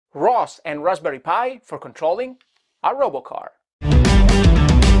ROS and Raspberry Pi for controlling a robocar.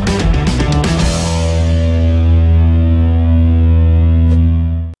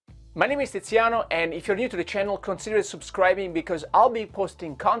 My name is Tiziano, and if you're new to the channel, consider subscribing because I'll be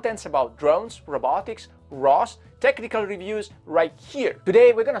posting contents about drones, robotics, ROS, technical reviews right here.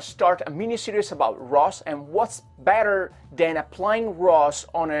 Today we're gonna start a mini-series about ROS and what's better than applying ROS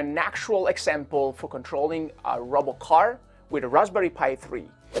on an actual example for controlling a robocar with a Raspberry Pi 3.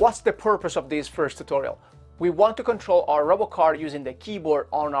 What's the purpose of this first tutorial? We want to control our robocar using the keyboard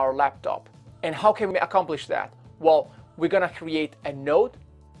on our laptop. And how can we accomplish that? Well, we're gonna create a node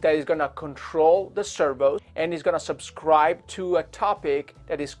that is gonna control the servo and is gonna subscribe to a topic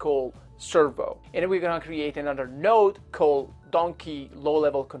that is called servo. And then we're gonna create another node called donkey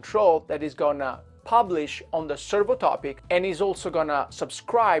low-level control that is gonna publish on the servo topic and is also gonna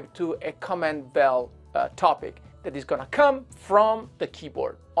subscribe to a command vel topic that is gonna come from the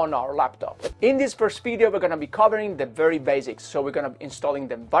keyboard on our laptop. In this first video, we're gonna be covering the very basics. So we're gonna be installing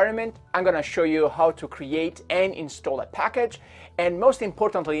the environment. I'm gonna show you how to create and install a package. And most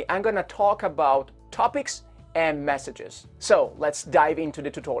importantly, I'm gonna talk about topics and messages. So let's dive into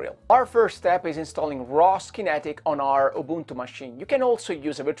the tutorial. Our first step is installing ROS Kinetic on our Ubuntu machine. You can also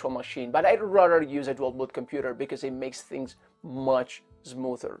use a virtual machine, but I'd rather use a dual boot computer because it makes things much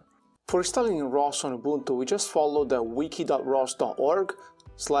smoother. For installing ROS on Ubuntu, we just follow the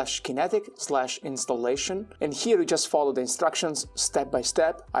wiki.ros.org/kinetic/installation, and here you just follow the instructions step by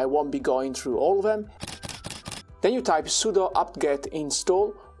step. I won't be going through all of them. Then you type sudo apt-get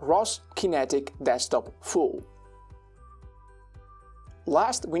install ROS Kinetic desktop full.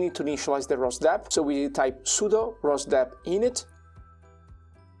 Last, we need to initialize the ROSDEP, so we type sudo rosdep init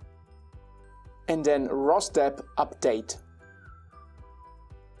and then rosdep update.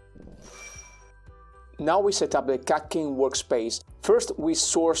 Now we set up the Kakin workspace. First, we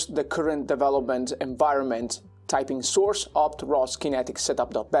source the current development environment, typing source opt ROS kinetic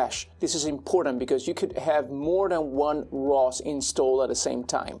setup.bash. This is important because you could have more than one ROS installed at the same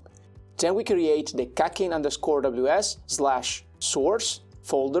time. Then we create the kakin_ws/source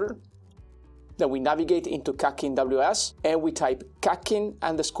folder. Then we navigate into kakin ws and we type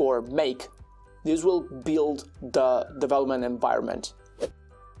kakin_make. This will build the development environment.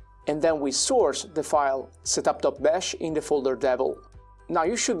 And then we source the file setup.bash in the folder devel. Now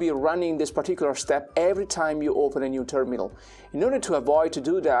you should be running this particular step every time you open a new terminal. In order to avoid to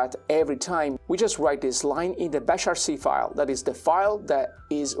do that every time, we just write this line in the bashrc file. That is the file that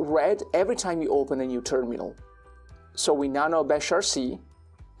is read every time you open a new terminal. So we now know bashrc,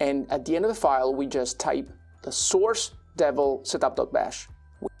 and at the end of the file we just type the source devel setup.bash.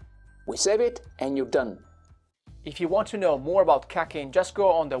 We save it and you're done. If you want to know more about Kakin, just go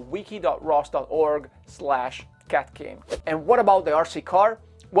on the wiki.ros.org/Kakin. And what about the RC car?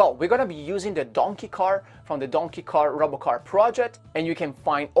 Well, we're gonna be using the donkey car from the Donkey Car Robocar project, and you can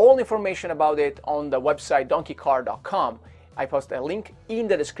find all information about it on the website donkeycar.com. I post a link in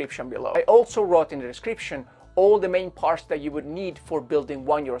the description below. I also wrote in the description all the main parts that you would need for building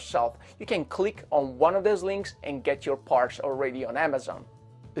one yourself. You can click on one of those links and get your parts already on Amazon.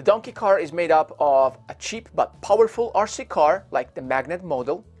 The donkey car is made up of a cheap but powerful RC car like the Magnet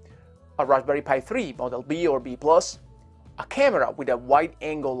model, a Raspberry Pi 3 Model B or B+, a camera with a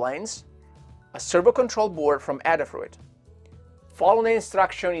wide-angle lens, a servo control board from Adafruit. Follow the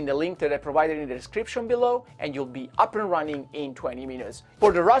instruction in the link that I provided in the description below and you'll be up and running in 20 minutes.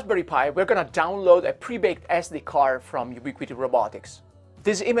 For the Raspberry Pi, we're gonna download a pre-baked SD card from Ubiquiti Robotics.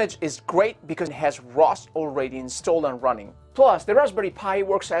 This image is great because it has ROS already installed and running. Plus, the Raspberry Pi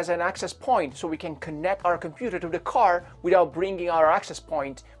works as an access point, so we can connect our computer to the car without bringing our access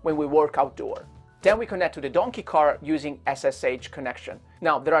point when we work outdoor. Then we connect to the donkey car using SSH connection.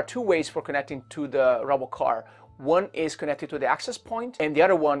 Now, there are two ways for connecting to the robocar. One is connected to the access point and the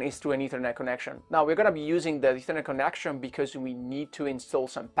other one is through an Ethernet connection. Now we're going to be using the Ethernet connection because we need to install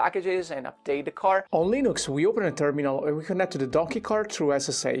some packages and update the car. On Linux, we open a terminal and we connect to the donkey car through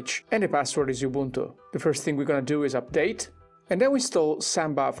SSH and the password is Ubuntu. The first thing we're going to do is update and then we install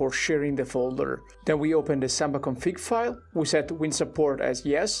SAMBA for sharing the folder. Then we open the SAMBA config file, we set WinSupport as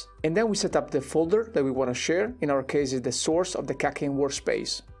yes, and then we set up the folder that we want to share. In our case, is the source of the Kakin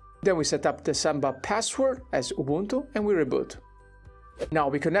workspace. Then we set up the SAMBA password as Ubuntu and we reboot. Now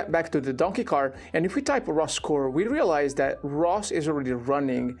we connect back to the donkey car and if we type ROS core, we realize that ROS is already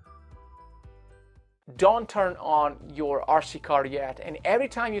running. don't turn on your RC car yet, and every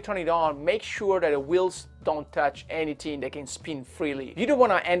time you turn it on, make sure that the wheels don't touch anything that can spin freely. You don't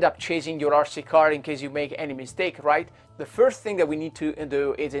want to end up chasing your RC car in case you make any mistake, right? The first thing that we need to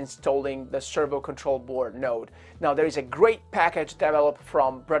do is installing the servo control board node. Now there is a great package developed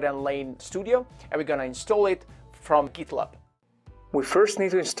from Brett and Lane Studio, and we're going to install it from GitLab. We first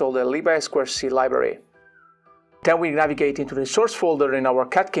need to install the lib2c library. Then we navigate into the source folder in our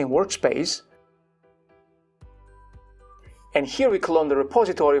Catkin workspace. And here we clone the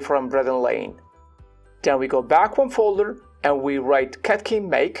repository from Brett and Lane. Then we go back one folder and we write catkin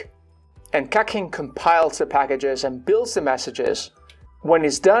make, and Catkin compiles the packages and builds the messages. When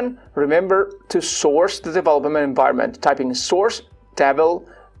it's done, remember to source the development environment, typing source devel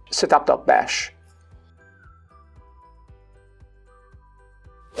setup.bash.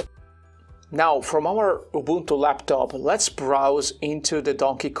 Now, from our Ubuntu laptop, let's browse into the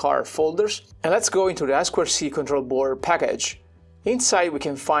Donkey Car folders and let's go into the I2C control board package. Inside we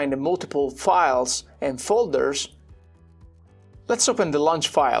can find multiple files and folders. Let's open the launch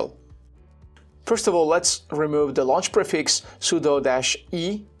file. First of all, let's remove the launch prefix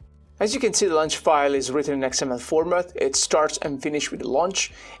sudo-e. As you can see, the launch file is written in XML format. It starts and finishes with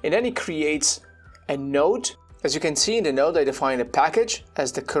launch, and then it creates a node. As you can see in the node, I define a package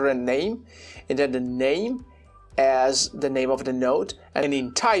as the current name, and then the name as the name of the node, and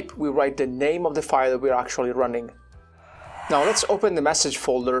in type we write the name of the file that we're actually running. Now let's open the message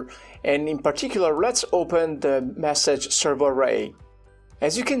folder, and in particular let's open the message servo array.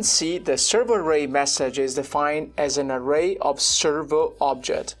 As you can see, the servo array message is defined as an array of servo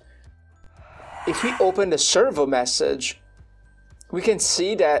object. If we open the servo message, we can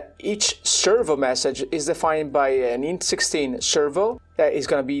see that each servo message is defined by an int16 servo, that is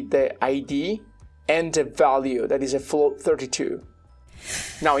going to be the ID, and the value, that is a float 32.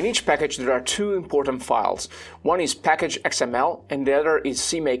 Now in each package there are two important files. One is package.xml and the other is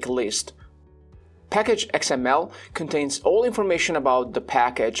cmakelist. Package.xml contains all information about the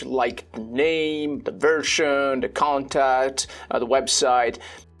package, like the name, the version, the contact, the website,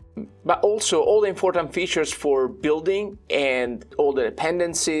 but also all the important features for building and all the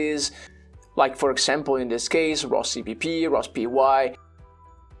dependencies, like for example in this case RosCpp, RosPy.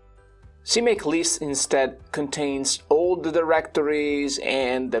 CMakeList instead contains all the directories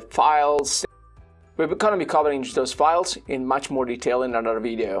and the files. We're going to be covering those files in much more detail in another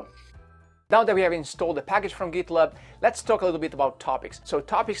video. Now that we have installed the package from GitLab, let's talk a little bit about topics. So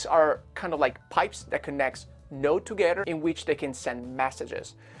topics are kind of like pipes that connects nodes together in which they can send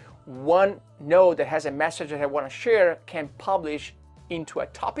messages. One node that has a message that I want to share can publish into a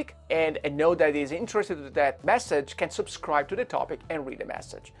topic, and a node that is interested in that message can subscribe to the topic and read the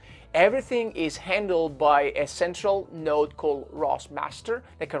message. Everything is handled by a central node called ROS Master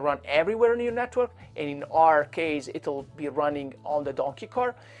that can run everywhere in your network, and in our case it'll be running on the Donkey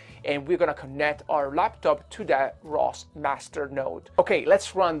Car, and we're going to connect our laptop to that ROS Master node. Okay,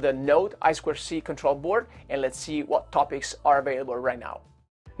 let's run the node I2C control board and let's see what topics are available right now.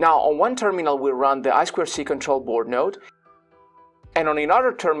 Now on one terminal we run the I2C control board node, and on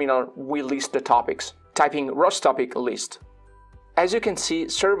another terminal we list the topics, typing ROS topic list. As you can see,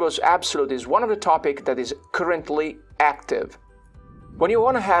 servos absolute is one of the topics that is currently active. When you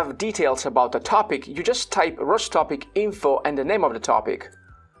want to have details about the topic, you just type ROS topic info and the name of the topic.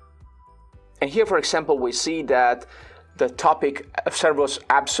 And here, for example, we see that the topic of servos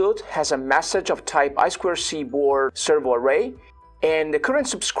absolute has a message of type I2C board servo array, and the current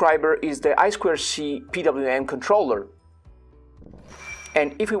subscriber is the I2C PWM controller.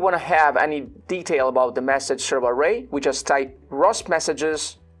 And if we want to have any detail about the message servo array, we just type ROS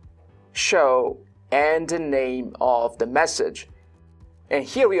messages show and the name of the message. And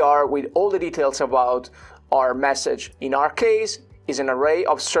here we are with all the details about our message. In our case, is an array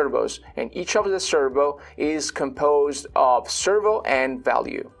of servos, and each of the servo is composed of servo and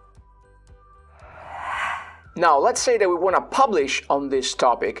value. Now let's say that we want to publish on this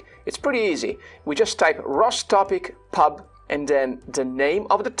topic. It's pretty easy. We just type ROS topic pub and then the name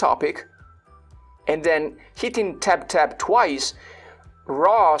of the topic, and then hitting tab twice,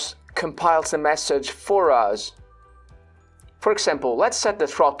 ROS compiles the message for us. For example, let's set the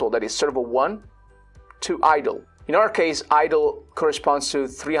throttle, that is servo 1, to idle. In our case, idle corresponds to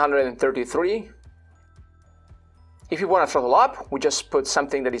 333. If you want to throttle up, we just put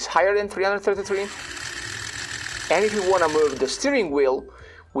something that is higher than 333. And if you want to move the steering wheel,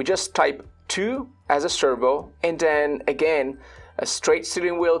 we just type 2 as a servo, and then again, a straight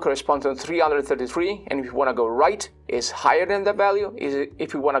steering wheel corresponds to 333, and if you want to go right, is higher than that value.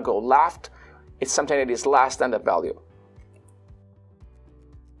 If you want to go left, it's something that is less than that value.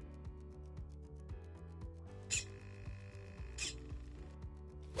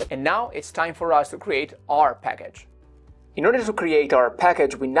 And now it's time for us to create our package. In order to create our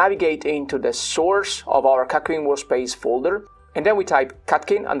package, we navigate into the source of our Catkin workspace folder, and then we type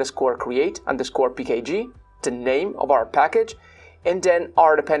catkin_create_pkg, the name of our package, and then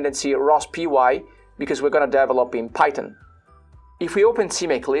our dependency rospy, because we're going to develop in Python. If we open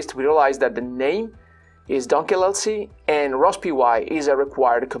CMake list, we realize that the name is Donkey LLC and rospy is a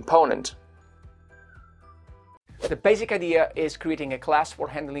required component. The basic idea is creating a class for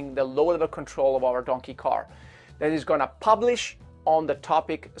handling the low-level control of our donkey car that is going to publish on the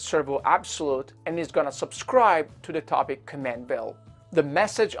topic servo absolute and is going to subscribe to the topic command vel. The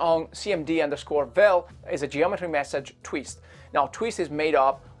message on cmd_vel is a geometry message twist. Now twist is made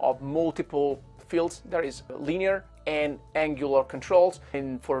up of multiple fields. There is linear and angular controls,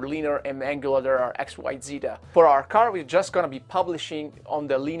 and for linear and angular there are x, y, zeta. For our car, we're just going to be publishing on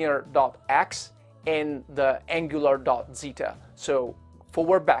the linear.x and the angular.zeta. So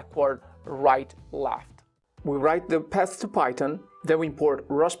forward, backward, right, left. We write the path to Python, then we import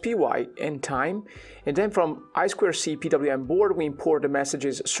rospy and time, and then from I2C PWM board we import the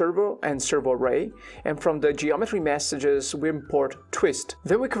messages servo and servo array, and from the geometry messages we import twist.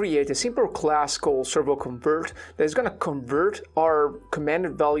 Then we create a simple class called servo convert that is going to convert our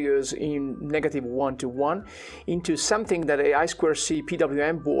commanded values in -1 to 1 into something that a I2C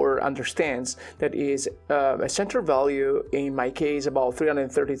PWM board understands, that is a center value, in my case about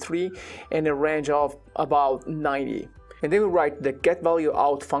 333, and a range of about 90. And then we write the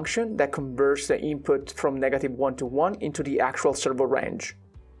getValueOut function that converts the input from -1 to 1 into the actual servo range.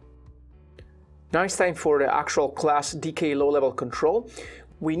 Now it's time for the actual class DK low-level control.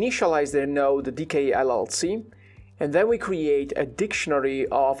 We initialize the node DK LLC, and then we create a dictionary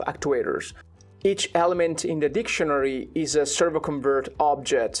of actuators. Each element in the dictionary is a servo convert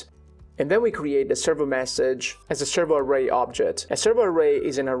object. And then we create a servo message as a servo array object. A servo array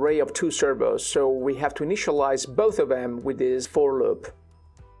is an array of 2 servos, so we have to initialize both of them with this for loop.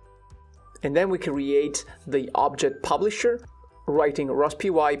 And then we create the object publisher, writing rospy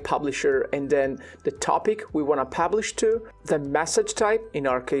publisher, and then the topic we want to publish to, the message type, in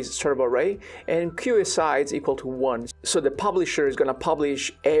our case servo array, and QSI is equal to 1. So the publisher is going to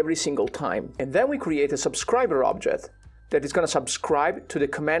publish every single time. And then we create a subscriber object that is going to subscribe to the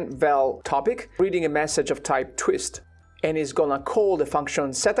command vel topic, reading a message of type twist, and is going to call the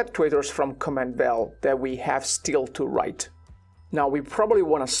function setActuators from command vel that we have still to write. Now we probably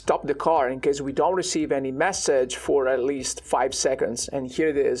want to stop the car in case we don't receive any message for at least 5 seconds, and here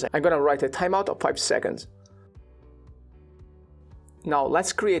it is. I'm going to write a timeout of 5 seconds. Now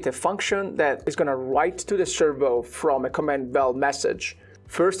let's create a function that is going to write to the servo from a command vel message.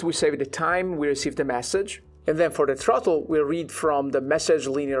 First we save the time we receive the message, and then for the throttle we read from the message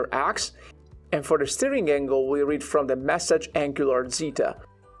linear x, and for the steering angle we read from the message angular zeta.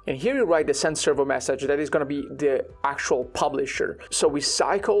 And here we write the send servo message that is going to be the actual publisher. So we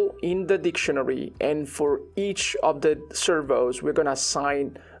cycle in the dictionary, and for each of the servos we're going to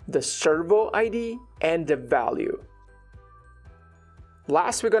assign the servo ID and the value.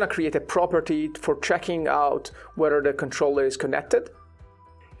 Last, we're going to create a property for checking out whether the controller is connected.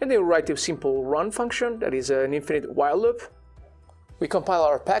 And then we write a simple run function that is an infinite while loop. We compile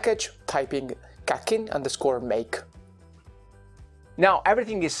our package typing catkin_make. Now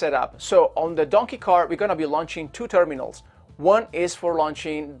everything is set up. So on the donkey car we're going to be launching 2 terminals. One is for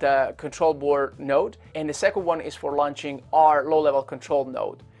launching the control board node, and the second one is for launching our low-level control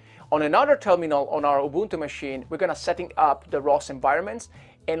node. On another terminal on our Ubuntu machine, we're going to setting up the ROS environments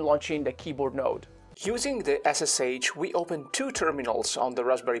and launching the keyboard node. Using the SSH, we open 2 terminals on the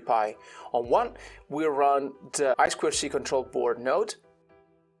Raspberry Pi. On one, we run the I2C control board node,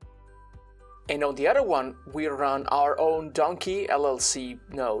 and on the other one, we run our own Donkey LLC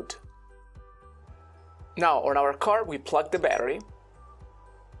node. Now, on our car, we plug the battery.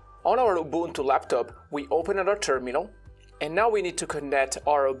 On our Ubuntu laptop, we open another terminal, and now we need to connect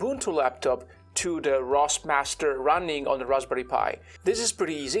our Ubuntu laptop to the ROS Master running on the Raspberry Pi. This is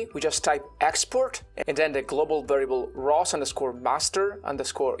pretty easy. We just type export and then the global variable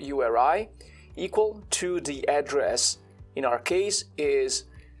ROS_master_URI equal to the address. In our case is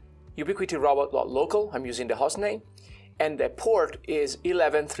ubiquityrobot.local, I'm using the hostname, and the port is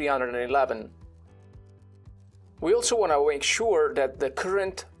 11311. We also want to make sure that the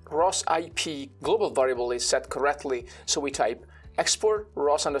current ROS IP global variable is set correctly, so we type export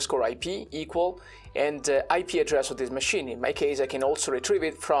ROS_IP equal and the IP address of this machine. In my case, I can also retrieve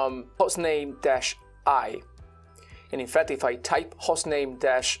it from hostname-I. And in fact, if I type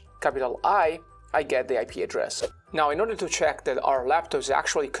hostname-I, I get the IP address. Now, in order to check that our laptop is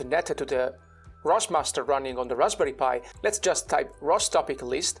actually connected to the ROS Master running on the Raspberry Pi, let's just type ROS topic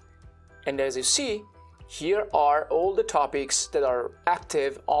list. And as you see, here are all the topics that are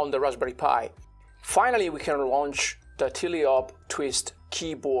active on the Raspberry Pi. Finally, we can launch the teleop twist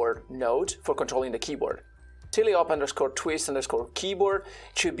keyboard node for controlling the keyboard. teleop_twist_keyboard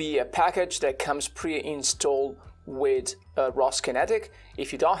should be a package that comes pre-installed with ROS Kinetic.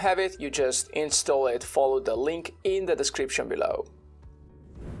 If you don't have it, you just install it, follow the link in the description below.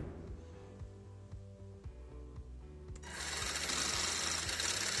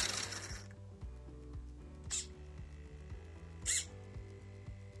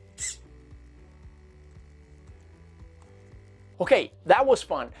 Okay, that was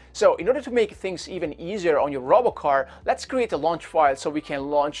fun. So in order to make things even easier on your RoboCar, let's create a launch file so we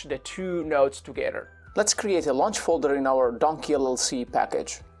can launch the two nodes together. Let's create a launch folder in our Donkey LLC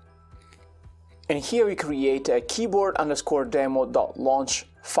package. And here we create a keyboard_demo.launch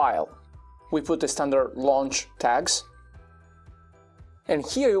file. We put the standard launch tags. And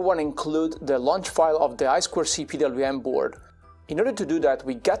here you want to include the launch file of the I2C PWM board. In order to do that,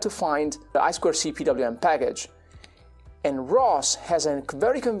 we got to find the I2C PWM package. And ROS has a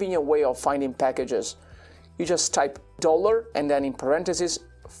very convenient way of finding packages. You just type $ and then in parentheses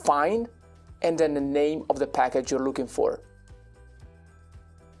find and then the name of the package you're looking for.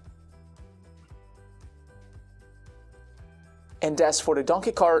 And as for the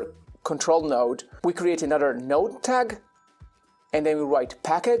Donkey Car control node, we create another node tag and then we write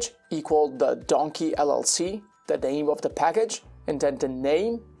package equal the Donkey LLC, the name of the package, and then the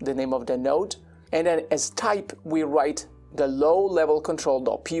name of the node. And then as type, we write the low-level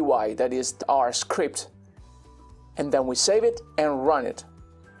control.py, that is our script. And then we save it and run it.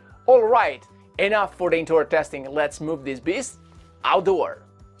 All right, enough for the indoor testing. Let's move this beast outdoor.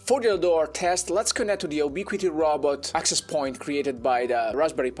 For the outdoor test, let's connect to the Ubiquiti Robot access point created by the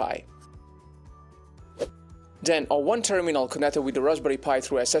Raspberry Pi. Then on one terminal connected with the Raspberry Pi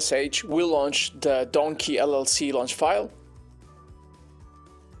through SSH, we'll launch the Donkey LLC launch file.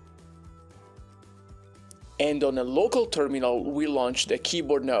 And on a local terminal, we launch the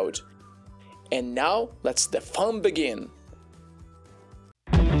keyboard node. And now, let's the fun begin.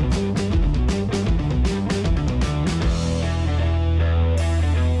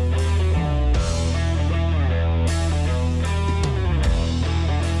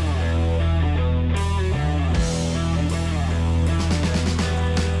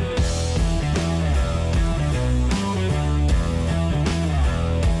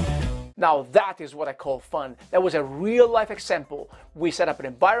 Now that is what I call fun. That was a real-life example. We set up an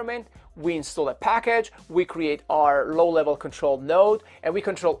environment, we install a package, we create our low-level control node, and we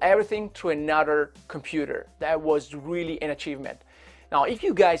control everything through another computer. That was really an achievement. Now, if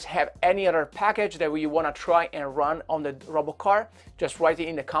you guys have any other package that you want to try and run on the RoboCar, just write it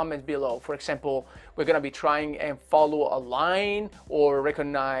in the comments below. For example, we're going to be trying and follow a line or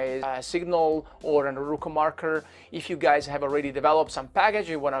recognize a signal or a Ruko marker. If you guys have already developed some package,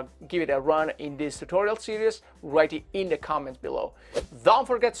 you want to give it a run in this tutorial series, write it in the comments below. Don't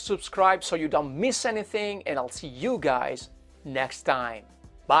forget to subscribe so you don't miss anything, and I'll see you guys next time.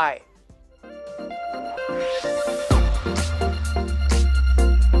 Bye.